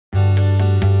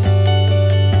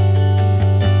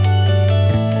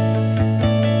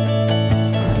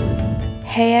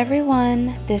Hey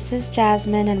everyone, this is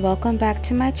Jasmine and welcome back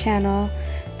to my channel.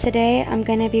 Today I'm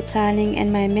going to be planning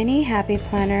in my mini happy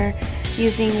planner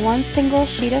using one single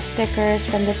sheet of stickers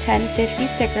from the 1050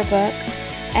 sticker book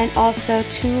and also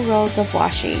 2 rolls of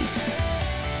washi.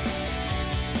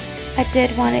 I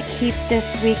did want to keep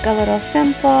this week a little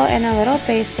simple and a little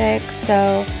basic,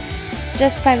 so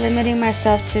just by limiting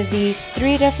myself to these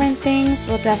 3 different things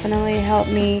will definitely help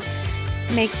me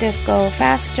make this go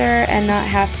faster and not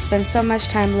have to spend so much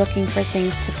time looking for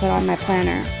things to put on my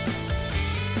planner.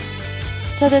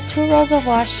 So the 2 rolls of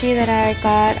washi that I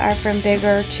got are from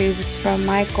bigger tubes from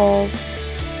Michaels.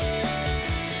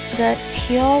 The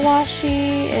teal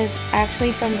washi is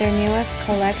actually from their newest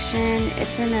collection.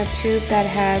 It's in a tube that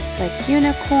has like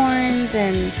unicorns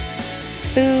and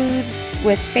food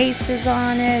with faces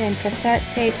on it and cassette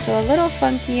tape, so a little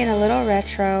funky and a little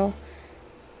retro.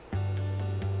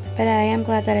 But I am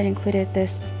glad that it included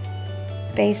this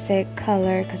basic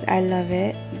color because I love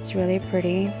it. It's really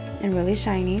pretty and really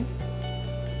shiny.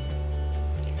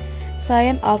 So I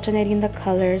am alternating the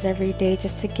colors every day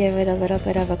just to give it a little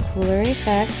bit of a cooler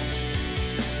effect.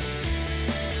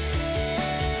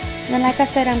 And then, like I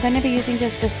said, I'm going to be using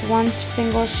just this one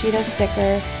single sheet of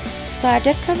stickers. So I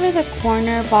did cover the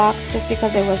corner box just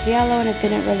because it was yellow and it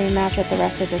didn't really match with the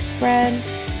rest of the spread.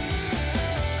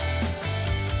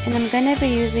 And I'm going to be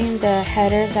using the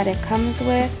headers that it comes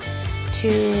with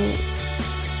to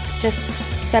just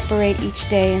separate each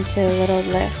day into little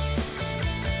lists.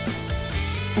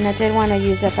 And I did want to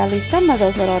use up at least some of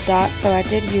those little dots, so I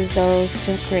did use those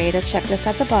to create a checklist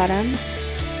at the bottom.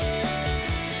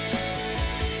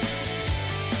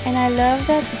 And I love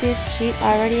that this sheet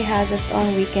already has its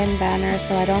own weekend banner,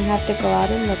 so I don't have to go out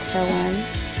and look for one.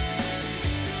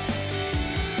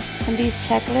 And these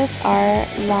checklists are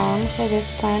long for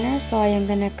this planner, so I am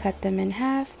going to cut them in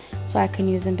half so I can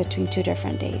use them between 2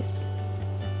 different days.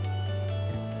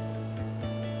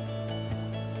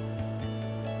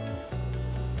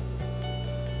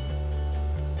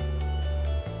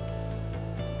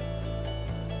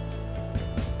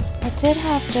 I did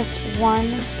have just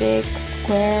one big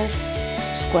square,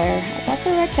 that's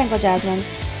a rectangle, Jasmine.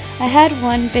 I had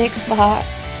one big box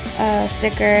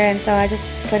sticker, and so I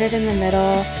just put it in the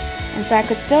middle. And so I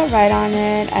could still write on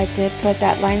it. I did put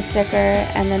that line sticker,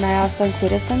 and then I also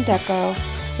included some deco,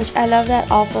 which I love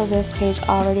that also this page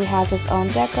already has its own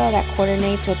deco that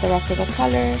coordinates with the rest of the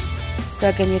colors. So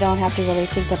again, you don't have to really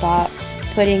think about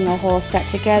putting a whole set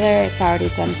together. It's already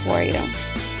done for you.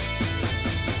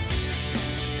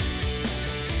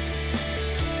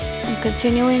 I'm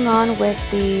continuing on with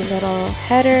the little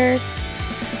headers.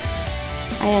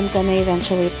 I am going to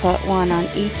eventually put one on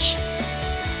each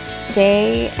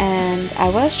day, and I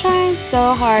was trying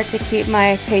so hard to keep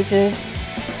my pages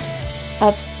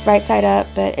up right side up,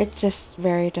 but it's just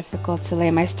very difficult to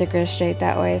lay my stickers straight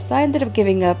that way, so I ended up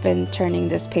giving up and turning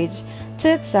this page to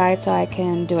its side so I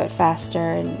can do it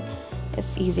faster and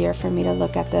it's easier for me to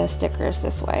look at the stickers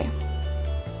this way.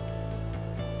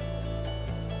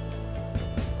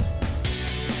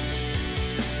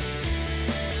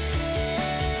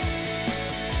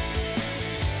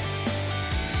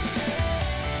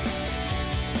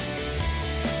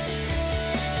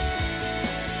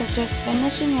 So just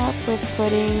finishing up with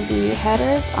putting the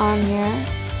headers on here.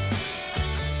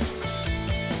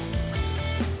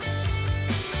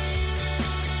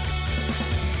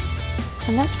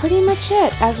 And that's pretty much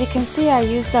it. As you can see, I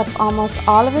used up almost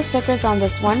all of the stickers on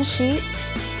this one sheet.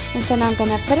 And so now I'm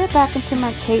going to put it back into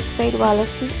my Kate Spade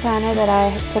Wellesley's planner that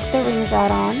I took the rings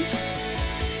out on.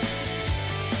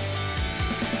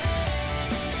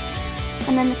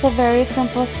 And then it's a very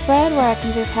simple spread where I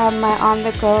can just have my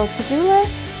on-the-go to-do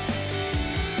list.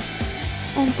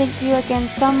 And thank you again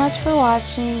so much for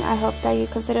watching. I hope that you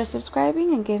consider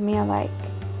subscribing and give me a like.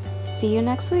 See you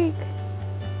next week.